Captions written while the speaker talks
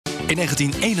In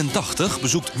 1981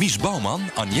 bezoekt Mies Bouwman,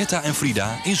 Agneta en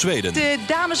Frida in Zweden. De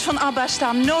dames van ABBA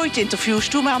staan nooit interviews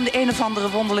toe, maar om de een of andere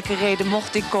wonderlijke reden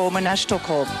mocht ik komen naar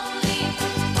Stockholm.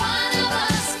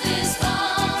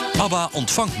 ABBA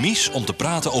ontvangt Mies om te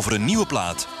praten over een nieuwe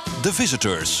plaat, The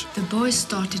Visitors. The boys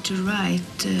started to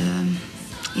write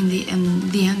in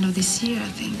the end of this year,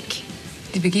 I think.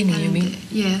 The beginning, you mean?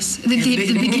 Yes, the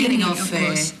beginning of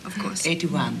course.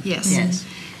 81. Yes.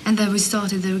 And then we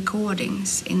started the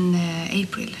recordings in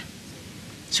April.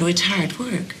 So it's hard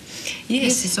work.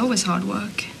 Yes, it's always hard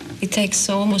work. It takes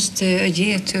almost a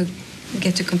year to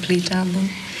get a complete album.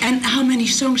 And how many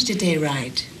songs did they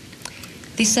write?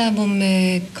 This album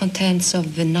contains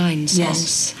of 9 songs.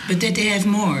 Yes, but did they have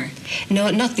more?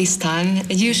 No, not this time.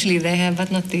 Usually they have,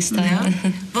 but not this time.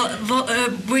 No?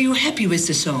 Were you happy with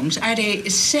the songs? Are they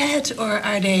sad or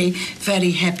are they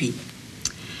very happy?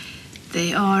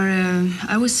 They are,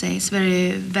 I would say, it's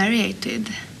very varied.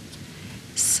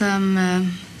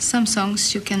 Some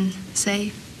songs you can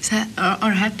say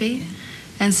are happy,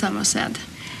 and some are sad.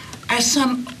 Are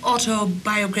some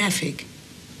autobiographic?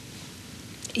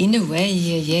 In a way,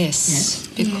 yes.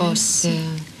 Because,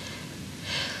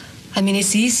 I mean,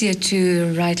 it's easier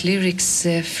to write lyrics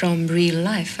from real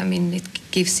life. I mean,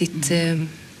 it gives it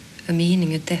a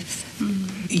meaning, a depth.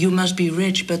 You must be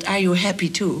rich, but are you happy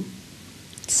too?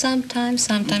 Sometimes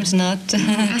not.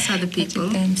 As other people.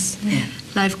 It depends. Yeah.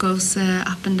 Life goes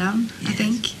up and down, I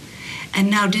think. And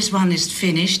now this one is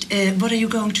finished. What are you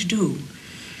going to do?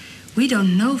 We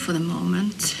don't know for the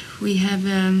moment. We have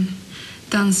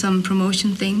done some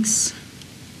promotion things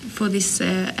for this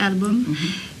album,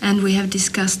 and we have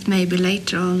discussed maybe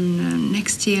later on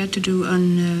next year to do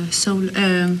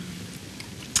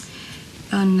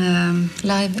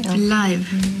live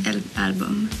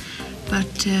album,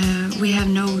 but we have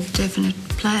no definite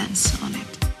plans on it.